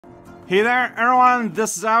Hey there, everyone,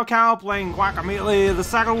 this is Cow playing Guacamelee, the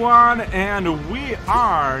second one, and we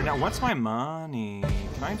are... Now, what's my money?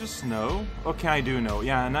 Can I just know? Okay, I do know.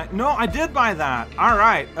 Yeah, and no, I did buy that.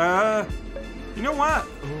 Alright, you know what?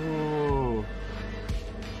 Ooh.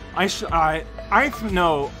 Should I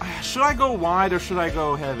go wide or should I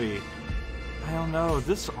go heavy? I don't know.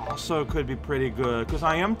 This also could be pretty good, because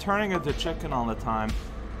I am turning into chicken all the time.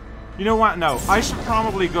 You know what? No, I should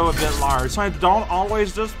probably go a bit large, so I don't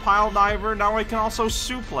always just pile diver. Now I can also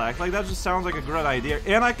suplex. Like, that just sounds like a great idea.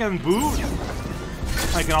 And I can boot.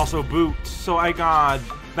 I can also boot. So I got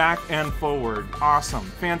back and forward. Awesome.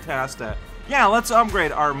 Fantastic. Yeah, let's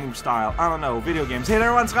upgrade our move style. I don't know. Video games. Hey there,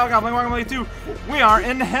 everyone. Scout playing Guacamelee 2. We are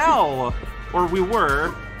in hell. Or we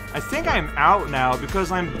were. I think I'm out now because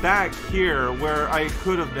I'm back here where I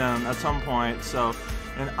could have been at some point. So...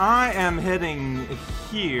 And I am heading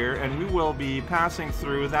here, and we will be passing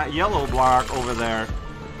through that yellow block over there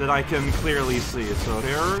that I can clearly see. So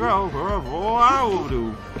here we go.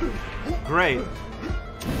 Great.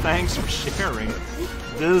 Thanks for sharing.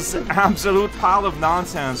 This absolute pile of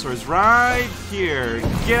nonsense is right here.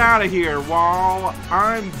 Get out of here while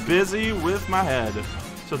I'm busy with my head.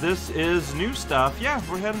 So this is new stuff. Yeah,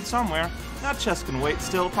 we're heading somewhere. That chest can wait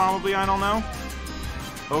still, probably. I don't know.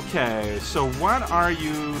 Okay, so what are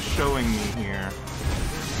you showing me here?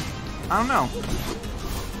 I don't know.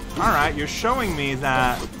 Alright, you're showing me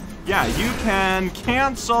that, yeah, you can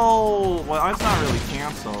cancel... Well, it's not really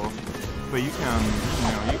cancel, but you can,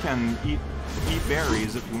 you can eat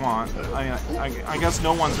berries if you want. I guess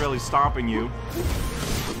no one's really stopping you.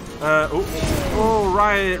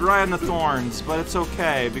 Right in the thorns, but it's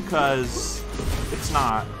okay, because it's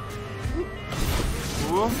not.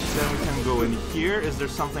 Then we can go in here. Is there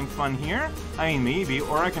something fun here? I mean, maybe.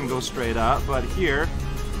 Or I can go straight up. But here...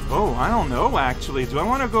 Oh, I don't know, actually. Do I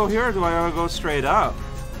want to go here or do I want to go straight up?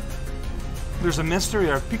 There's a mystery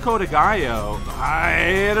there. Pico de Gallo.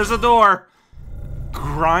 There's a door.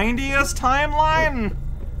 Grindiest timeline?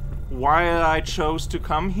 Why I chose to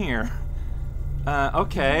come here.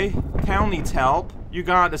 Okay. Town needs help. You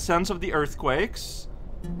got a sense of the earthquakes.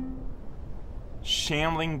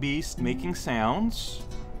 Shambling beast making sounds.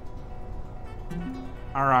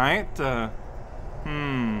 Alright, that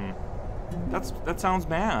sounds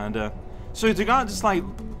bad. So you got just like...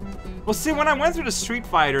 Well, see, when I went through the Street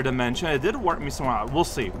Fighter dimension, it did work me somewhere out. We'll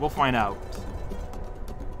see. We'll find out.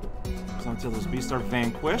 So until those beasts are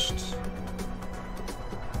vanquished.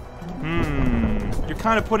 You're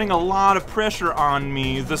kind of putting a lot of pressure on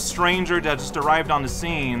me, the stranger that just arrived on the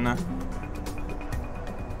scene.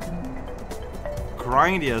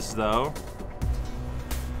 Grindiest, though.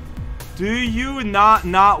 Do you not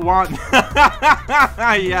want...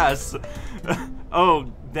 Yes.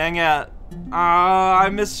 Oh, dang it. I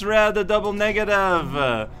misread the double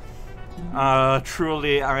negative.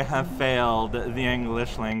 Truly, I have failed the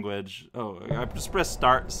English language. Oh, I just pressed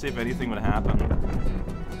start to see if anything would happen.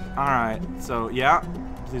 Alright, so, yeah.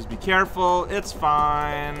 Please be careful. It's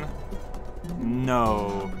fine.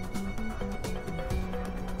 No.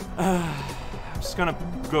 Just gonna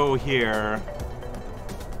go here.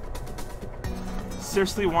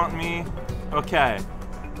 Seriously want me? Okay.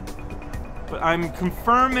 But I'm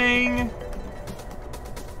confirming...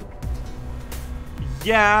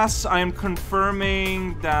 Yes, I am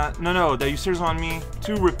confirming that... No, that you seriously want me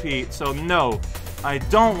to repeat. So no, I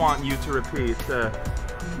don't want you to repeat.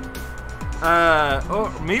 Oh,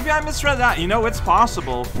 maybe I misread that. You know, it's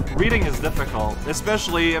possible. Reading is difficult,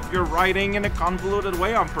 especially if you're writing in a convoluted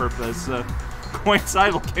way on purpose.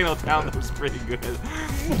 Coincide Volcano Town, that was pretty good.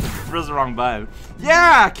 Press the wrong button.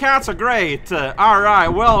 Yeah, cats are great. Alright,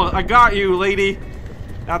 well, I got you, lady.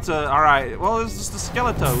 That's alright. Well, it's just the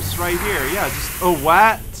Skeletos right here. Yeah, just... Oh,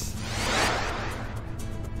 what?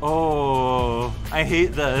 Oh, I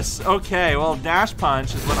hate this. Okay, well, dash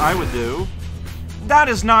punch is what I would do. That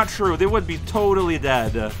is not true. They would be totally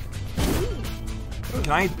dead.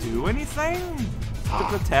 Can I do anything to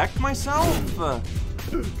protect myself?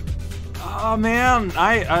 Oh man,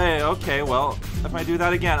 okay, well, if I do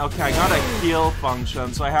that again, okay, I got a heal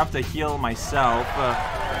function, so I have to heal myself.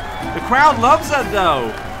 The crowd loves it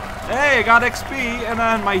though. Hey, I got XP, and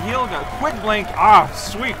then my heal got quick blink. Ah,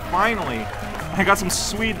 sweet, finally. I got some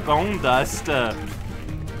sweet bone dust. And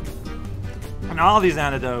all these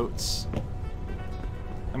antidotes.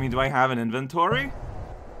 I mean, do I have an inventory?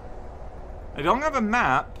 I don't have a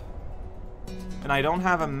map. And I don't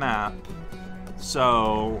have a map.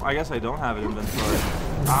 So, I guess I don't have an inventory.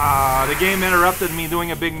 Ah, the game interrupted me doing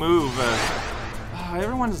a big move.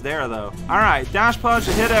 Everyone's there, though. Alright, dash punch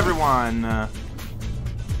to hit everyone.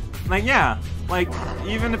 Like, yeah. Like,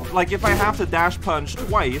 even if, like, if I have to dash punch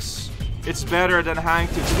twice, it's better than having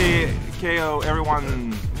to KO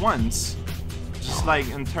everyone once. Just like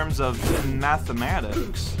in terms of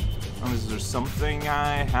mathematics. Is there something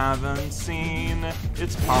I haven't seen?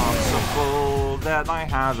 It's possible that I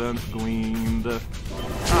haven't gleaned.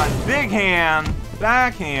 Big hand,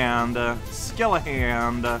 backhand, skeleton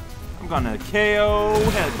hand. I'm gonna KO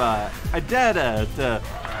headbutt. I did it.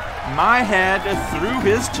 My head through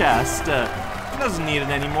his chest. He doesn't need it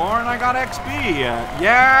anymore, and I got XP.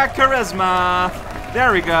 Yeah, charisma.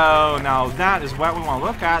 There we go. Now that is what we want to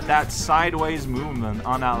look at. That sideways movement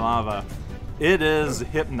on that lava. It is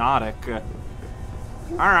hypnotic.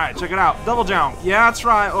 Alright, check it out. Double jump. Yeah, that's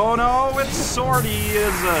right. Oh no, it's Swordy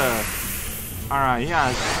is Alright,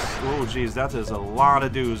 yeah. Oh geez, that is a lot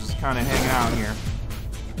of dudes just kind of hanging out here.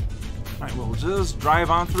 Alright, we'll just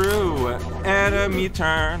drive on through. Enemy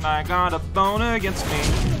turn. I got a bone against me.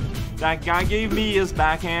 That guy gave me his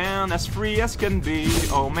backhand, as free as can be.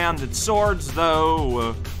 Oh man, the swords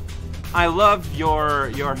though. I love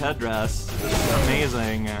your headdress. It's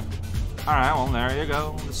amazing. Alright, well, there you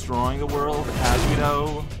go. Destroying the world, as we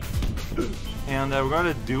know. And we're going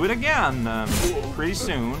to do it again pretty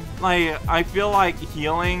soon. Like, I feel like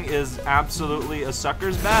healing is absolutely a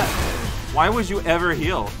sucker's bet. Why would you ever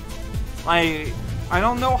heal? Like, I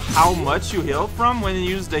don't know how much you heal from when you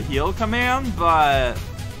use the heal command, but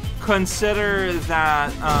consider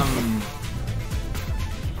that,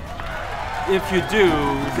 if you do,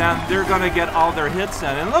 then they're gonna get all their hits in.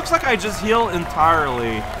 And it looks like I just heal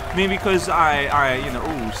entirely. Maybe because you know,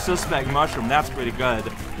 ooh, suspect mushroom, that's pretty good.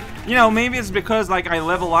 You know, maybe it's because, like, I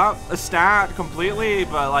level up a stat completely,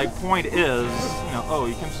 but, like, point is, you know, oh,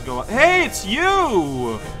 you can just go up. Hey, it's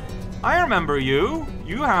you! I remember you.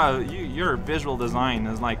 Your visual design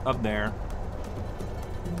is, like, up there.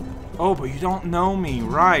 Oh, but you don't know me,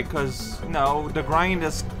 right, because, you know, the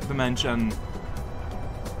grindest dimension.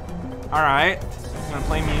 Alright, I'm gonna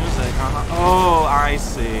play music. Oh, I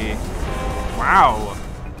see. Wow.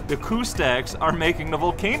 The acoustics are making the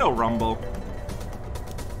volcano rumble.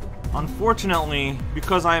 Unfortunately,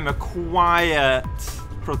 because I am a quiet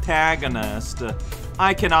protagonist,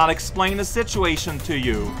 I cannot explain the situation to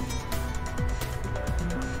you.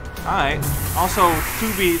 Alright. Also,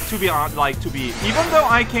 even though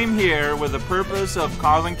I came here with the purpose of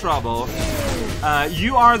causing trouble,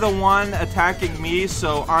 you are the one attacking me,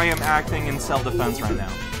 so I am acting in self-defense right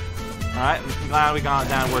now. Alright, I'm glad we got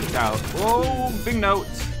that worked out. Whoa, big note.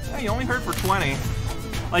 Yeah, you only hurt for 20.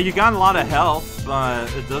 Like, you got a lot of health,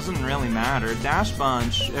 but it doesn't really matter. Dash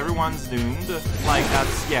Bunch, everyone's doomed. Like,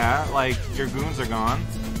 that's, yeah, like, your goons are gone.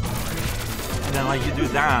 And then, like, you do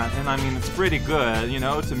that, and I mean, it's pretty good, you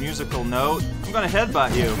know, it's a musical note. I'm gonna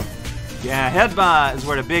headbutt you. Yeah, headbutt is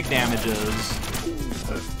where the big damage is.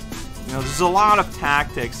 You know, there's a lot of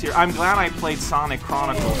tactics here. I'm glad I played Sonic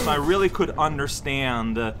Chronicles, so I really could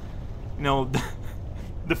understand, you know,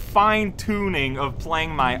 the fine-tuning of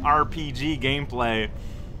playing my RPG gameplay.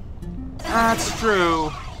 That's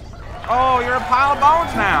true. Oh, you're a pile of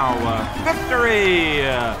bones now. Victory!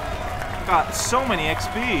 Got so many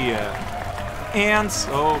XP. And,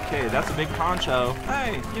 okay, that's a big poncho.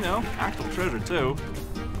 Hey, you know, actual treasure too.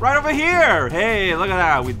 Right over here! Hey, look at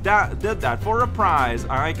that. We did that for a prize.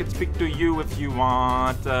 I can speak to you if you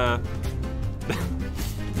want. I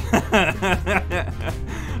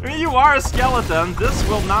mean, you are a skeleton. This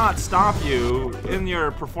will not stop you in your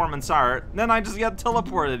performance art. Then I just get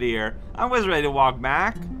teleported here. I was ready to walk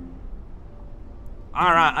back.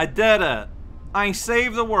 Alright, I did it. I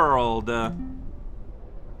saved the world. I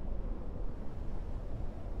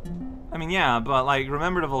mean, yeah, but, like,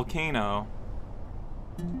 remember the volcano.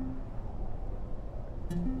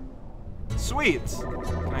 Sweet!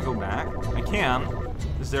 Can I go back? I can.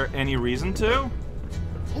 Is there any reason to?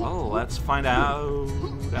 Well, let's find out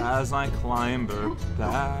as I climb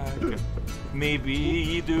back.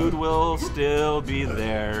 Maybe dude will still be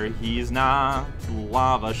there. He's not.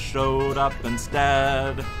 Lava showed up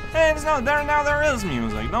instead. Hey, now there is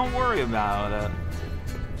music. Don't worry about it.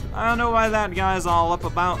 I don't know why that guy's all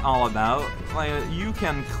about. Like, you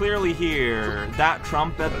can clearly hear that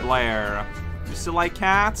trumpet blare. You still like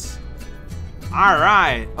cats?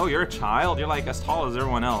 Alright. Oh, you're a child? You're like as tall as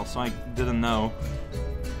everyone else, so I didn't know.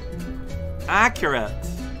 Accurate.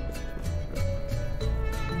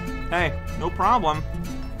 Hey, no problem.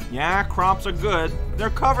 Yeah, crops are good. They're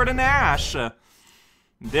covered in ash.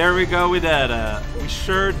 There we go, we did it. We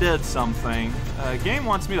sure did something. Game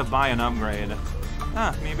wants me to buy an upgrade.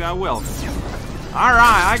 Ah, maybe I will.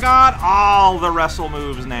 Alright, I got all the wrestle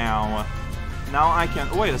moves now. Now I can.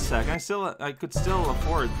 Oh, wait a sec. I could still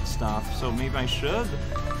afford stuff, so maybe I should.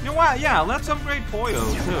 You know what? Yeah, let's upgrade Poyo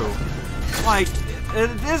too. Like, it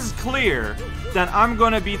is clear that I'm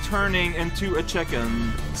gonna be turning into a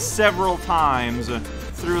chicken several times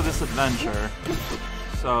through this adventure.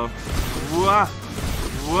 So,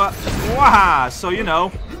 so, you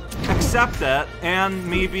know, accept it and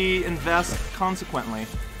maybe invest consequently.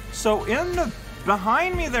 So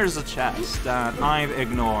behind me there's a chest that I've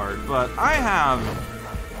ignored, but I have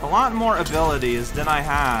a lot more abilities than I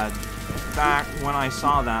had back when I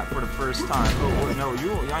saw that for the first time. Oh, no,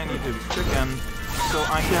 I need to chicken, so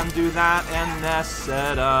I can do that and mess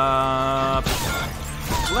it up.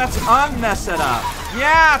 Let's unmess it up.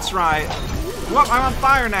 Yeah, that's right. Whoop, I'm on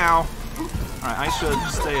fire now. Alright, I should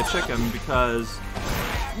stay a chicken because...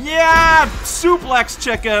 Yeah! Suplex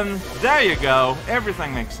chicken! There you go.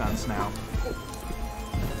 Everything makes sense now.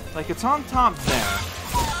 Like, it's on top there.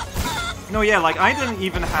 No, yeah, like, I didn't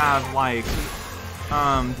even have, like,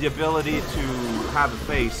 the ability to have a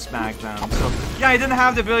face back then. So, yeah, I didn't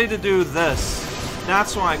have the ability to do this.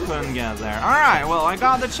 That's why I couldn't get there. Alright, well, I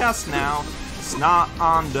got the chest now. It's not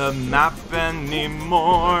on the map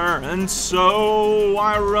anymore. And so,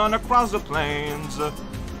 I run across the plains.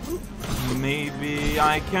 Maybe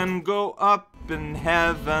I can go up in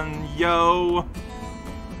heaven, yo.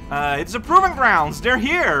 It's the proving grounds. They're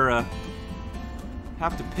here.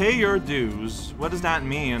 Have to pay your dues. What does that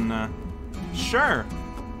mean? Sure.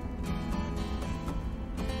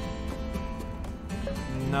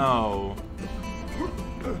 No.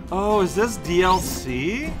 Oh, is this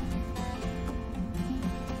DLC?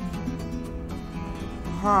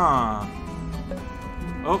 Huh.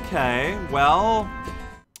 Okay, well...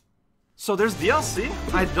 So there's DLC?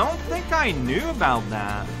 I don't think I knew about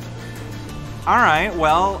that. Alright,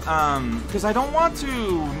 well, because I don't want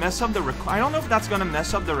to mess up the I don't know if that's gonna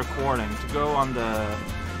mess up the recording to go on the...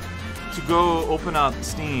 to go open up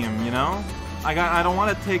Steam, you know? I don't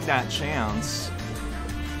want to take that chance.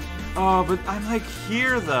 Oh, but I'm like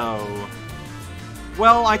here though.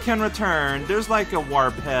 Well, I can return. There's like a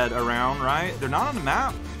warp head around, right? They're not on the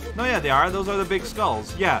map? No, yeah, they are. Those are the big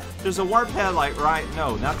skulls. Yeah, there's a warp head like right...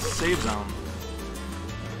 No, that's the save zone.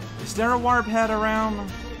 Is there a warp head around?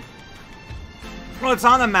 Well, it's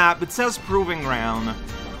on the map. It says proving ground.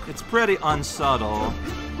 It's pretty unsubtle.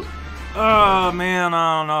 Oh, man,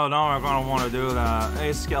 I don't know. No, I'm gonna want to do that.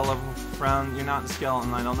 Hey, skeleton friend, you're not a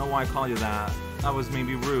skeleton. I don't know why I call you that. That was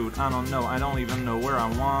maybe rude. I don't know. I don't even know where I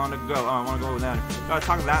want to go. Oh, I want to go with that. Gotta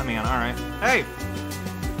talk to that man. Alright. Hey!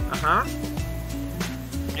 Uh-huh.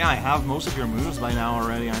 Yeah, I have most of your moves by now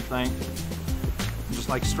already, I think. Just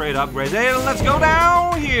like straight upgrades. Hey, let's go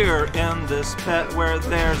down here in this pit where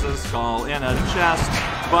there's a skull in a chest.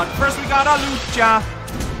 But first we got a lucha.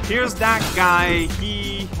 Here's that guy.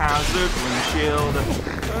 He has a green shield. Look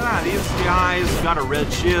at that. These guys got a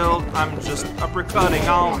red shield. I'm just uppercutting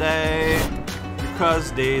all day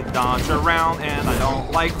because they dodge around and I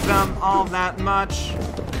don't like them all that much.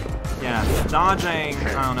 Yeah, dodging,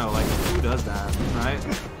 I don't know, like, who does that, right?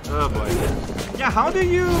 Oh boy. Yeah, how do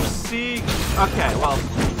you see... Okay, well,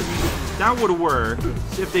 that would work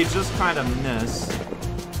if they just kind of miss.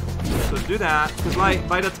 So do that, because, like,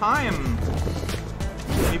 by the time...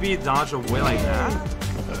 Maybe dodge away like that?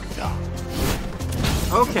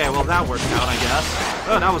 Okay, well, that worked out, I guess.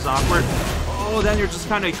 Oh, that was awkward. Oh, then you're just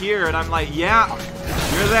kind of here, and I'm like, yeah,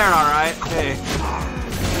 you're there, alright. Hey.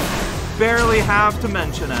 Barely have to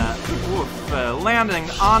mention it. Oof, landing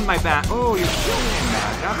on my back. Oh, you're shooting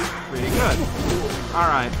back. That's pretty good.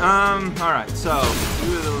 Alright, so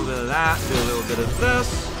do a little bit of that, do a little bit of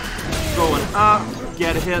this. Going up,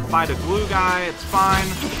 get hit by the glue guy, it's fine.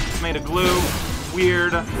 Made of glue.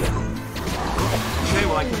 Weird. Okay,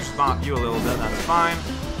 well I can spot you a little bit, that's fine.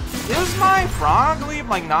 Is my frog leap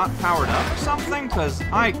like not powered up or something? Because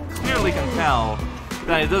I clearly can tell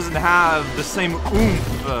that it doesn't have the same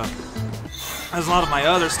oomph as a lot of my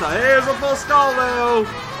other stuff. Here's a full skull, though!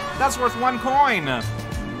 That's worth 1 coin!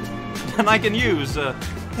 And I can use.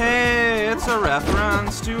 Hey, it's a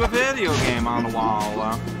reference to a video game on the wall.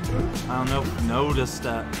 I don't know if you noticed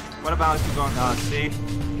it. What about if you go, see?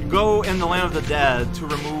 You go in the land of the dead to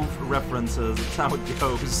remove references. That's how it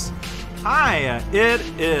goes. Hi, it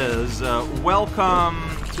is. Welcome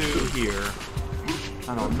to here.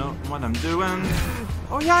 I don't know what I'm doing.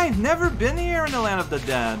 Oh yeah, I've never been here in the land of the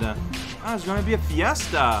dead. Oh, there's gonna be a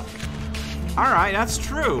fiesta. Alright, that's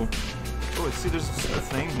true. Oh, see, there's a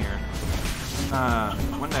thing here.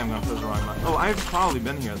 One day I'm gonna press the wrong button. Oh, I've probably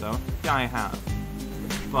been here, though. Yeah, I have.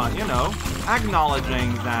 But, you know,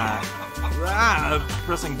 acknowledging that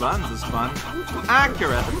pressing buttons is fun.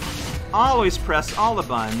 Accurate. Always press all the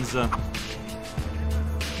buttons.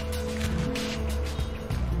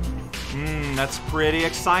 That's pretty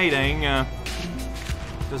exciting.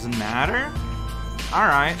 Doesn't matter?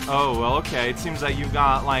 Alright. Oh, well, okay. It seems like you've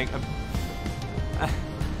got, like,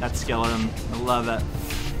 that skeleton. I love that.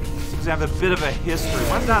 Seems to have a bit of a history.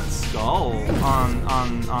 What's that skull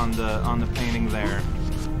on the painting there?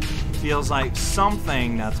 Feels like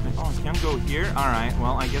something that's been... Oh, I can't go here? Alright,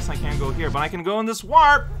 well, I guess I can't go here. But I can go in this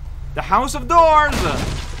warp! The House of Doors!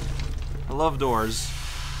 I love doors.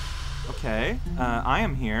 Okay, I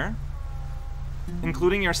am here.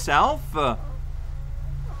 Including yourself?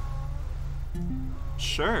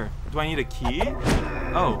 Sure. Do I need a key?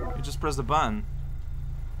 Oh, you just press the button.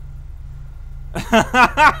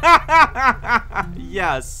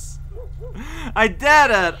 Yes. I did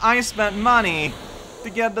it! I spent money to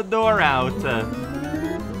get the door out.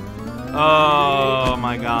 Oh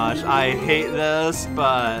my gosh, I hate this,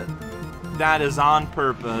 but that is on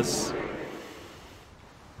purpose.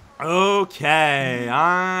 Okay,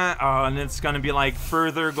 oh, and it's gonna be like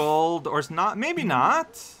further gold, or it's not, maybe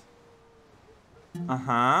not.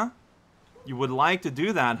 Uh-huh. You would like to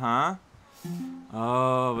do that, huh?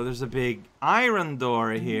 Oh, but there's a big iron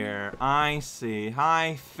door here. I see.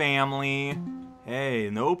 Hi, family. Hey,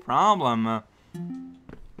 no problem.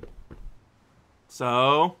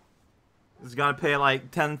 So, just gotta pay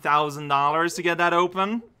like $10,000 to get that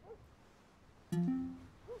open.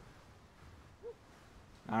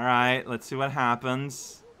 Alright, let's see what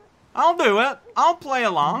happens. I'll do it. I'll play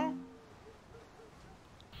along.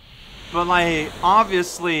 But, like,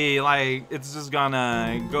 obviously, like, it's just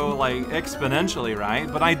gonna go, like, exponentially, right?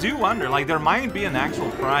 But I do wonder, like, there might be an actual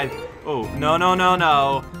prize. Oh, no, no, no,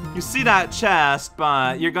 no. You see that chest,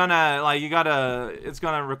 but you're gonna, like, it's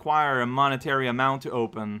gonna require a monetary amount to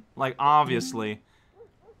open. Like, obviously.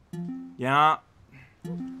 Yeah.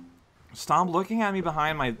 Stop looking at me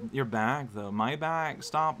behind your back, though. My back.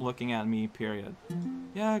 Stop looking at me, period.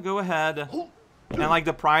 Yeah, go ahead. And, like,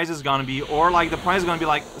 the prize is gonna be, or, like, the prize is gonna be,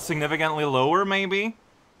 like, significantly lower, maybe?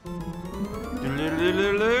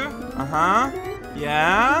 Uh-huh.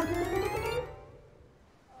 Yeah?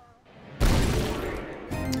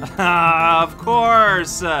 Of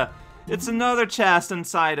course! It's another chest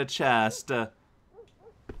inside a chest.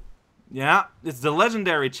 Yeah, it's the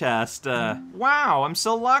legendary chest. Wow, I'm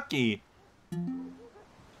so lucky.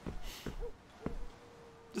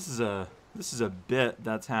 This is a bit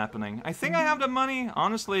that's happening. I think I have the money,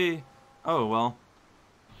 honestly. Oh, well.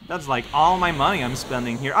 That's like all my money I'm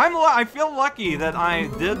spending here. I feel lucky that I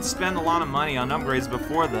did spend a lot of money on upgrades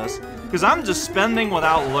before this, because I'm just spending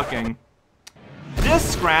without looking.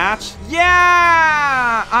 This scratch,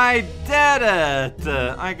 yeah! I did it!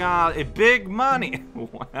 I got a big money.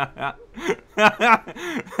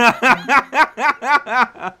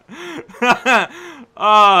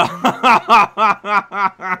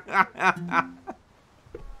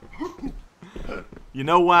 You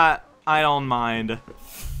know what? I don't mind.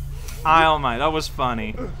 I don't mind. That was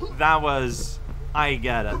funny. That was... I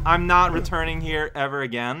get it. I'm not returning here ever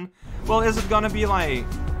again. Well, is it gonna be like...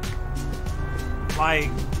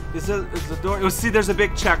 is the door... Oh, see, there's a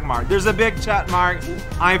big check mark. There's a big check mark.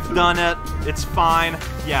 I've done it. It's fine.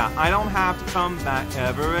 Yeah, I don't have to come back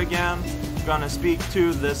ever again. I'm gonna speak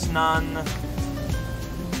to this nun.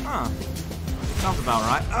 Huh. Sounds about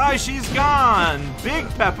right. Oh, she's gone! Big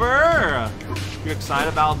Pepper! You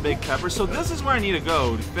excited about Big Pepper? So this is where I need to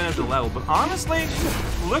go to finish the level. But honestly,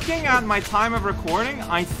 looking at my time of recording,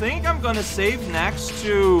 I think I'm gonna save next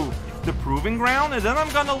to the Proving Ground, and then I'm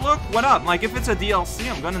gonna look what up. Like, if it's a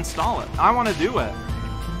DLC, I'm gonna install it. I wanna do it.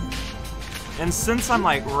 And since I'm,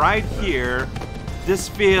 like, right here, this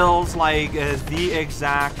feels like the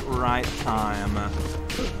exact right time.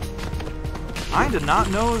 I did not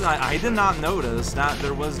know. I did not notice that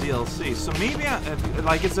there was DLC. So maybe,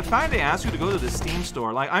 like, it's the fact they ask you to go to the Steam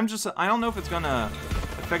store. Like, I don't know if it's gonna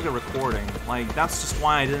affect the recording. Like, that's just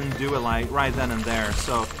why I didn't do it, like, right then and there.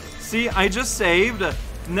 So, see, I just saved.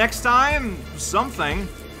 Next time, something.